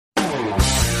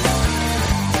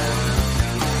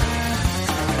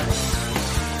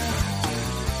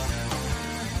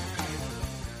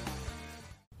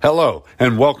Hello,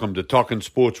 and welcome to Talking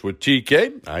Sports with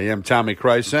TK. I am Tommy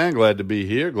Krysan. Glad to be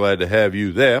here. Glad to have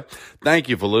you there. Thank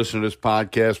you for listening to this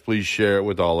podcast. Please share it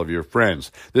with all of your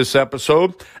friends. This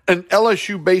episode, an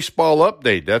LSU baseball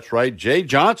update. That's right. Jay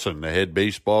Johnson, the head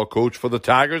baseball coach for the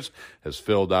Tigers, has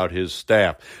filled out his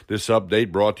staff. This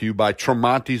update brought to you by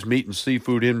Tremonti's Meat and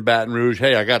Seafood in Baton Rouge.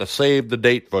 Hey, I got to save the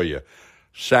date for you.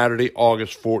 Saturday,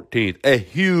 August 14th. A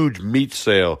huge meat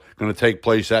sale going to take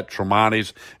place at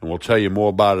Tremonti's, and we'll tell you more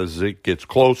about it as it gets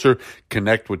closer.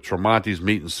 Connect with Tremonti's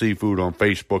Meat and Seafood on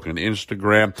Facebook and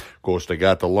Instagram. Of course, they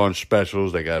got the lunch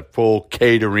specials. They got full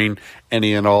catering,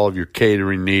 any and all of your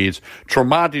catering needs.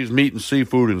 Tremonti's Meat and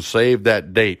Seafood, and save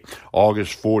that date,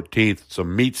 August 14th. It's a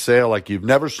meat sale like you've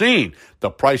never seen. The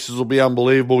prices will be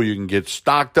unbelievable. You can get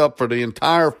stocked up for the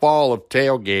entire fall of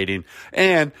tailgating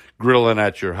and grilling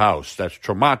at your house. That's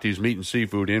Tremonti's Meat and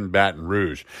Seafood in Baton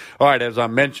Rouge. All right, as I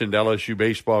mentioned, LSU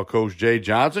baseball coach Jay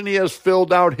Johnson, he has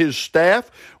filled out his staff.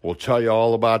 We'll tell you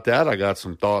all about that. I got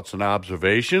some thoughts and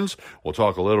observations. We'll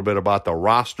talk a little bit about the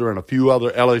roster and a few other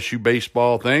LSU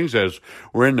baseball things as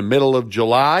we're in the middle of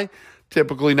July.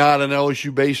 Typically not an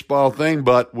LSU baseball thing,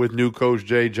 but with new coach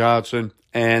Jay Johnson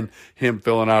and him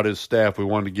filling out his staff, we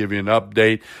wanted to give you an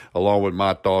update along with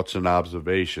my thoughts and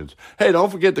observations. Hey,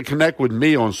 don't forget to connect with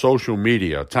me on social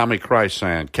media. Tommy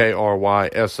Krysan,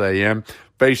 Krysan,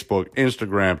 Facebook,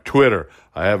 Instagram, Twitter.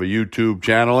 I have a YouTube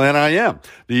channel, and I am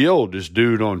the oldest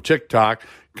dude on TikTok.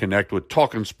 Connect with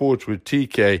Talking Sports with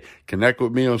TK. Connect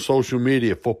with me on social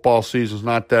media. Football season's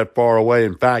not that far away.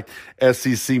 In fact,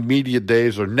 SEC Media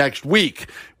Days are next week.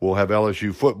 We'll have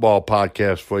LSU football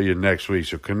podcast for you next week.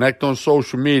 So connect on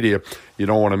social media. You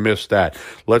don't want to miss that.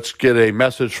 Let's get a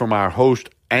message from our host,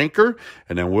 Anchor,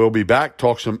 and then we'll be back,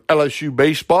 talk some LSU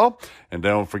baseball. And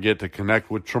don't forget to connect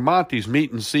with Tremonti's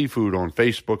Meat and Seafood on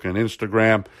Facebook and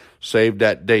Instagram. Save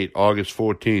that date, August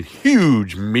 14th.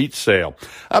 Huge meat sale.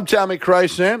 I'm Tommy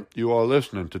Krysan. You are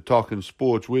listening to Talking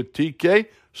Sports with TK.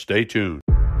 Stay tuned.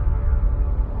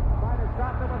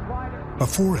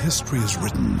 Before history is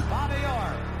written,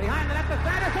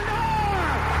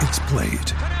 it's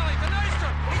played.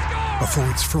 Before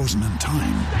it's frozen in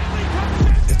time,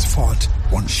 it's fought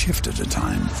one shift at a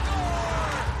time.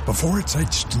 Before it's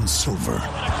etched in silver,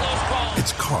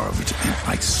 it's carved in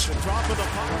ice.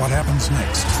 What happens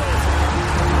next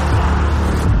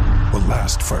will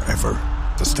last forever.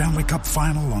 The Stanley Cup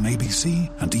Final on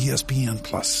ABC and ESPN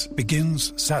Plus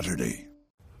begins Saturday.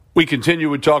 We continue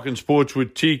with Talking Sports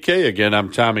with TK. Again, I'm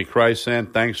Tommy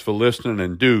Krysan. Thanks for listening,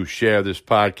 and do share this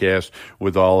podcast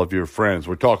with all of your friends.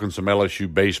 We're talking some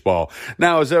LSU baseball.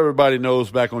 Now, as everybody knows,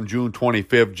 back on June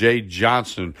 25th, Jay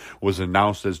Johnson was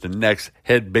announced as the next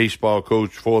head baseball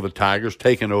coach for the Tigers,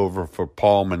 taking over for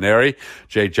Paul Mainieri.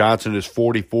 Jay Johnson is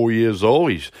 44 years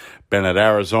old. He's been at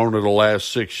Arizona the last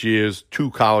 6 years,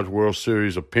 2 College World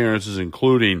Series appearances,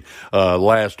 including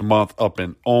last month up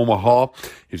in Omaha.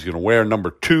 He's going to wear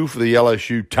number 2 for the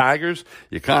LSU Tigers.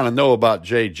 You kind of know about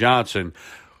Jay Johnson,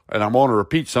 and I'm going to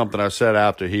repeat something I said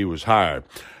after he was hired.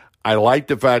 I like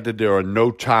the fact that there are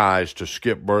no ties to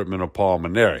Skip Bertman or Paul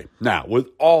Mainieri. Now, with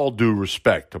all due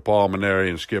respect to Paul Mainieri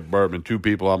and Skip Bertman, 2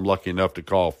 people I'm lucky enough to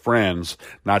call friends,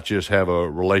 not just have a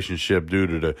relationship due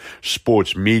to the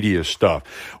sports media stuff.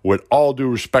 With all due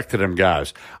respect to them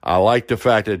guys, I like the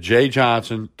fact that Jay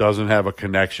Johnson doesn't have a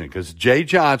connection, because Jay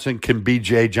Johnson can be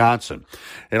Jay Johnson.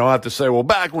 You don't have to say, well,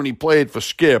 back when he played for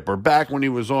Skip or back when he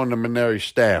was on the Mainieri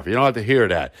staff. You don't have to hear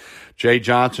that. Jay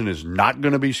Johnson is not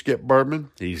going to be Skip Bertman.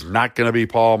 He's not going to be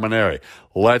Paul Mainieri.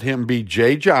 Let him be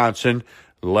Jay Johnson.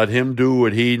 Let him do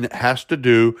what he has to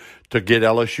do to get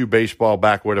LSU baseball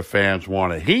back where the fans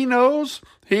want it. He knows.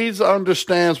 He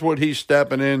understands what he's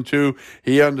stepping into.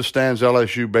 He understands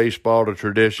LSU baseball, the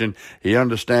tradition. He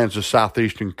understands the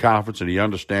Southeastern Conference, and he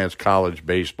understands college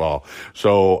baseball.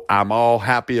 So I'm all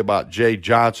happy about Jay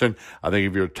Johnson. I think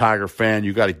if you're a Tiger fan,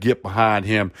 you got to get behind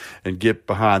him and get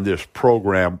behind this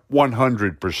program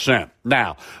 100%.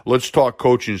 Now, let's talk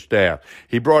coaching staff.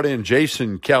 He brought in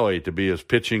Jason Kelly to be his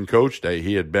pitching coach.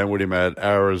 He had been with him at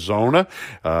Arizona.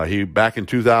 Back in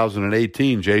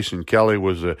 2018, Jason Kelly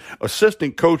was the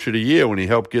assistant coach of the year when he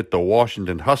helped get the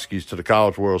Washington Huskies to the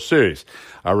College World Series.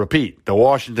 I repeat, the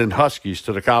Washington Huskies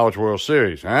to the College World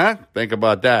Series. Huh? Think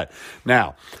about that.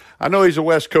 Now, I know he's a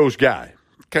West Coast guy,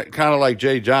 kind of like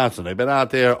Jay Johnson. They've been out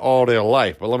there all their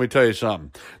life. But let me tell you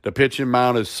something. The pitching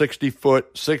mound is 60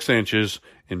 foot, 6 inches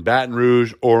in Baton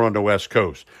Rouge or on the West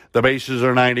Coast. The bases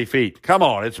are 90 feet. Come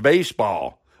on, it's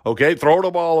baseball. Okay, throw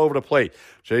the ball over the plate.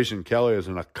 Jason Kelly is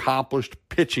an accomplished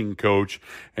pitching coach,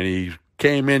 and he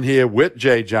came in here with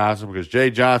Jay Johnson because Jay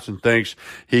Johnson thinks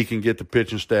he can get the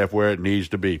pitching staff where it needs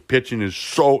to be. Pitching is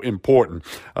so important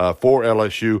for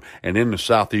LSU and in the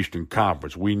Southeastern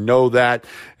Conference. We know that.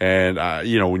 And,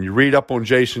 when you read up on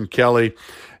Jason Kelly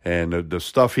and the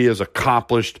stuff he has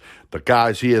accomplished, the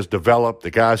guys he has developed, the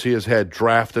guys he has had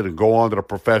drafted and go on to the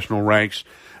professional ranks,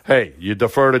 hey, you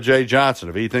defer to Jay Johnson.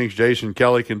 If he thinks Jason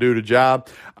Kelly can do the job,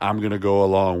 I'm going to go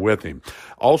along with him.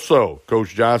 Also,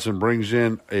 Coach Johnson brings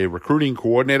in a recruiting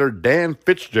coordinator, Dan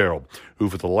Fitzgerald, who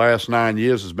for the last 9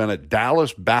 years has been at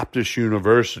Dallas Baptist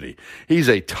University. He's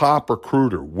a top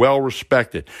recruiter,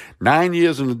 well-respected. 9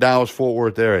 years in the Dallas-Fort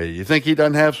Worth area. You think he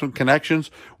doesn't have some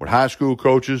connections with high school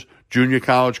coaches, junior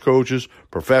college coaches,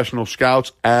 professional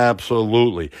scouts?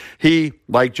 Absolutely. He,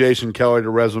 like Jason Kelly, the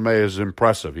resume is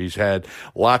impressive. He's had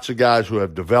lots of guys who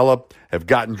have developed, have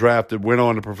gotten drafted, went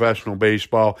on to professional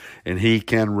baseball, and he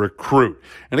can recruit.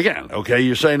 And again, okay,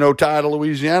 you say no tie to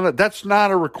Louisiana. That's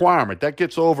not a requirement. That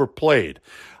gets overplayed.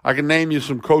 I can name you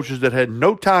some coaches that had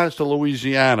no ties to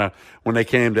Louisiana when they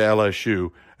came to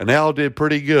LSU, and they all did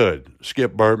pretty good.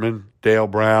 Skip Bertman, Dale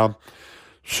Brown,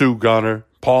 Sue Gunner.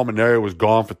 Paul Maneri was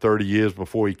gone for 30 years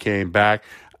before he came back.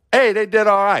 Hey, they did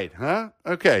all right, huh?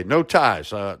 Okay, no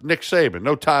ties. Nick Saban,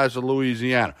 no ties to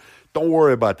Louisiana. Don't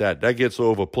worry about that. That gets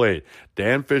overplayed.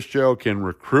 Dan Fitzgerald can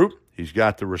recruit. He's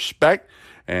got the respect,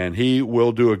 and he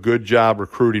will do a good job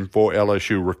recruiting for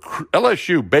LSU.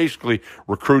 LSU basically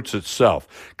recruits itself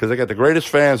because they got the greatest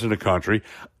fans in the country,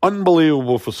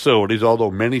 unbelievable facilities,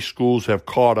 although many schools have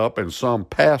caught up and some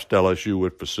passed LSU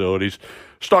with facilities.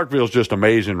 Starkville's just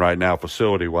amazing right now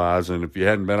facility-wise, and if you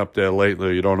hadn't been up there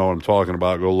lately, you don't know what I'm talking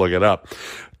about, go look it up.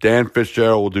 Dan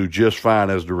Fitzgerald will do just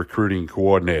fine as the recruiting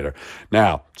coordinator.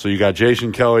 Now, so you got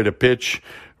Jason Kelly to pitch,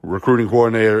 recruiting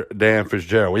coordinator Dan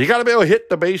Fitzgerald. Well, you got to be able to hit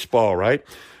the baseball, right?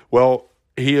 Well,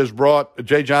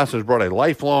 Jay Johnson has brought a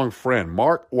lifelong friend,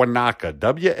 Mark Wanaka,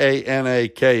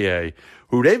 Wanaka,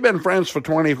 who they've been friends for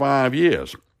 25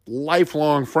 years,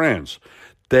 lifelong friends.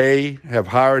 They have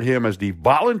hired him as the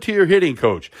volunteer hitting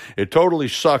coach. It totally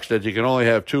sucks that you can only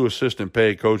have 2 assistant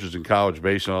paid coaches in college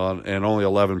baseball and only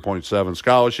 11.7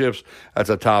 scholarships. That's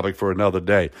a topic for another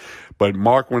day. But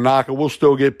Mark Wanaka will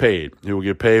still get paid. He will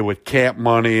get paid with camp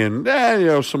money and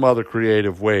some other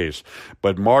creative ways.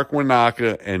 But Mark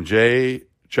Wanaka and Jay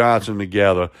Johnson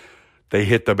together, they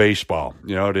hit the baseball.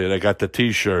 They got the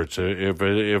T-shirts. If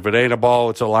it ain't a ball,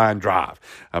 it's a line drive.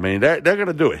 I mean, they're going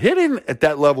to do it. Hitting at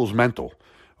that level is mental.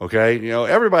 Okay,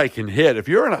 everybody can hit. If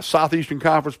you're in a Southeastern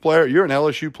Conference player, you're an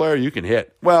LSU player, you can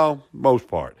hit. Well,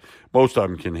 most of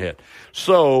them can hit.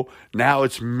 So now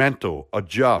it's mental,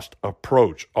 adjust,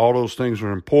 approach. All those things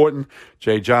are important.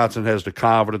 Jay Johnson has the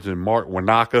confidence in Mark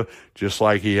Wanaka, just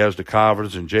like he has the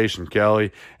confidence in Jason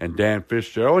Kelly and Dan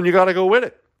Fitzgerald, and you got to go with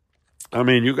it. I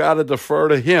mean, you got to defer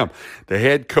to him. The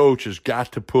head coach has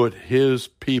got to put his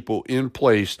people in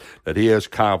place that he has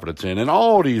confidence in. And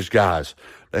all these guys,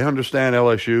 they understand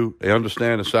LSU. They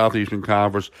understand the Southeastern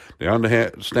Conference. They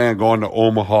understand going to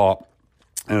Omaha.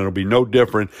 And it'll be no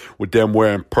different with them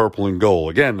wearing purple and gold.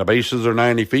 Again, the bases are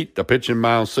 90 feet. The pitching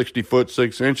mound 60 foot,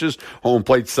 6 inches. Home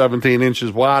plate 17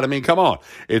 inches wide. I mean, come on.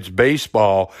 It's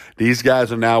baseball. These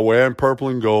guys are now wearing purple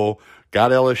and gold.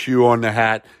 Got LSU on the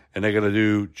hat. And they're going to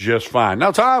do just fine.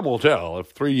 Now, time will tell.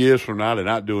 If 3 years from now they're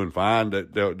not doing fine,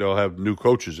 they'll have new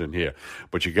coaches in here.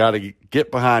 But you got to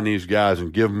get behind these guys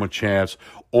and give them a chance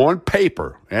on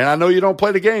paper. And I know you don't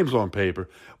play the games on paper,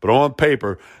 but on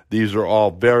paper, these are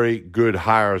all very good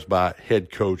hires by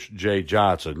head coach Jay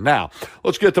Johnson. Now,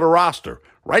 let's get to the roster.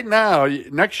 Right now,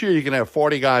 next year you can have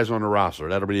 40 guys on the roster.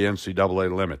 That'll be the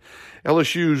NCAA limit.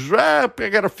 LSU's, they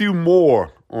got a few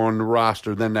more on the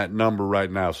roster than that number right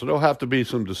now. So there'll have to be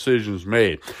some decisions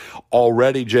made.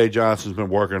 Already, Jay Johnson's been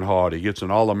working hard. He gets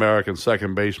an All-American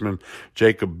second baseman,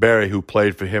 Jacob Berry, who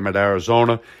played for him at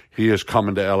Arizona. He is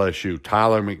coming to LSU.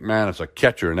 Tyler McManus, a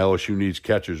catcher, and LSU needs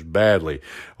catchers badly,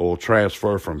 will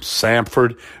transfer from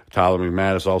Samford. Tyler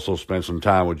McManus also spent some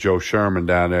time with Joe Sherman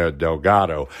down there at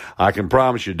Delgado. I can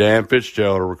promise you, Dan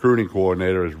Fitzgerald, a recruiting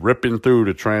coordinator, is ripping through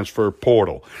the transfer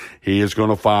portal. He is going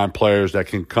to find players that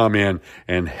can come in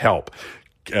and help.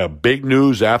 Big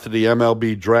news after the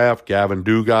MLB draft, Gavin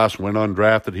Dugas went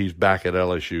undrafted. He's back at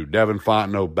LSU. Devin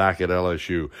Fontenot back at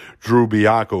LSU. Drew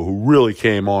Bianco, who really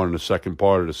came on in the second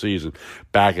part of the season,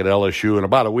 back at LSU. And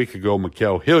about a week ago,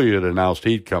 Mikael Hilliard announced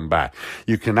he'd come back.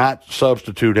 You cannot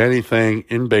substitute anything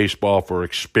in baseball for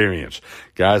experience.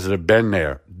 Guys that have been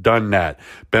there, done that,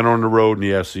 been on the road in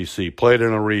the SEC, played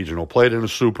in a regional, played in a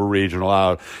super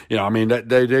regional.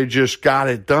 They just got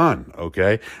it done,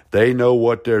 okay? They know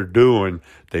what they're doing.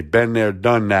 They've been there,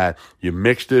 done that. You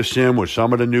mix this in with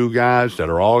some of the new guys that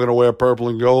are all going to wear purple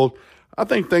and gold. I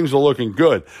think things are looking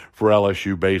good for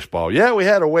LSU baseball. Yeah, we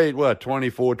had to wait,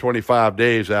 24, 25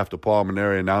 days after Paul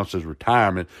Mainieri announced his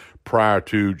retirement prior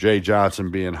to Jay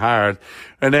Johnson being hired.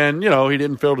 And then, he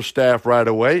didn't fill the staff right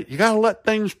away. You got to let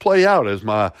things play out, as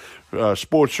my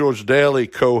Sports Shorts Daily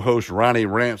co-host Ronnie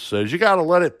Rance says. You got to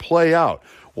let it play out.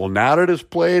 Well, now that it's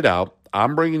played out,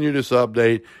 I'm bringing you this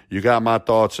update. You got my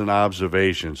thoughts and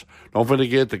observations. Don't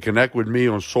forget to connect with me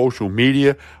on social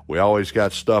media. We always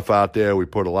got stuff out there. We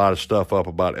put a lot of stuff up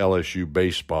about LSU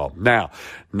baseball. Now,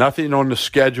 nothing on the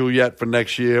schedule yet for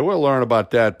next year. We'll learn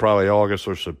about that probably August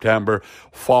or September.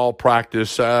 Fall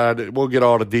practice, we'll get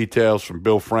all the details from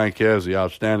Bill Franquez, the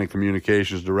outstanding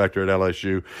communications director at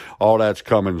LSU. All that's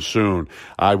coming soon.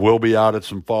 I will be out at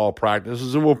some fall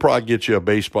practices, and we'll probably get you a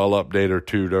baseball update or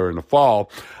two during the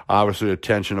fall. Obviously,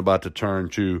 attention about to turn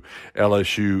to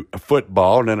LSU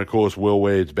football, and then, of course, Will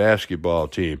Wade's basketball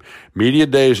team. Media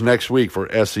days next week for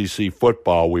SEC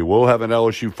football. We will have an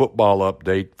LSU football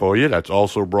update for you. That's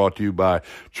also brought to you by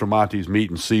Tremonti's Meat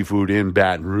and Seafood in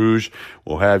Baton Rouge.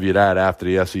 We'll have you that after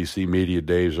the SEC media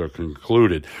days are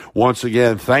concluded. Once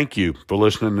again, thank you for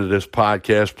listening to this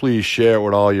podcast. Please share it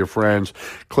with all your friends.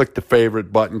 Click the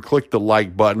favorite button. Click the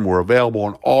like button. We're available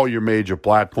on all your major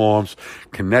platforms.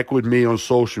 Connect with me on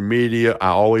social media. I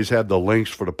always have the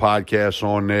links for the podcast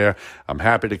on there. I'm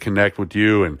happy to connect with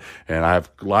you, and I have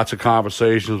lots of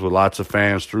conversations with lots of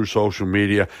fans through social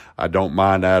media. I don't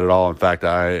mind that at all. In fact,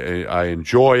 I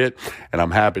enjoy it, and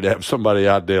I'm happy to have somebody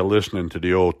out there listening to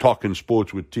the old Talking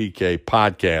Sports with TK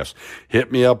podcast.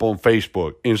 Hit me up on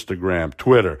Facebook, Instagram,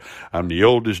 Twitter. I'm the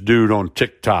oldest dude on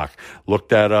TikTok. Look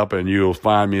that up, and you'll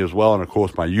find me as well, and, of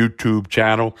course, my YouTube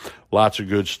channel. Lots of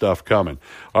good stuff coming.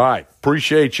 All right.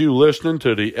 Appreciate you listening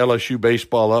to the LSU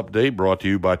Baseball Update brought to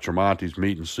you by Tremonti's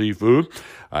Meat and Seafood.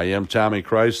 I am Tommy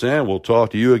Christ, and we'll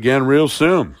talk to you again real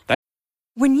soon.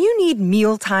 When you need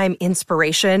mealtime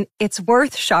inspiration, it's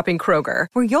worth shopping Kroger,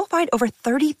 where you'll find over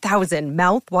 30,000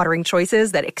 mouth-watering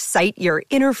choices that excite your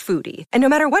inner foodie. And no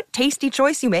matter what tasty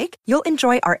choice you make, you'll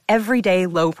enjoy our everyday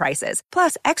low prices,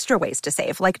 plus extra ways to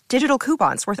save, like digital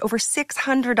coupons worth over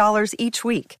 $600 each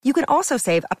week. You can also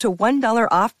save up to $1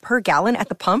 off per gallon at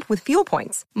the pump with fuel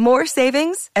points. More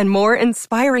savings and more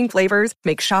inspiring flavors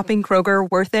make shopping Kroger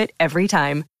worth it every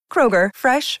time. Kroger,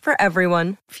 fresh for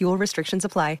everyone. Fuel restrictions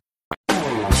apply.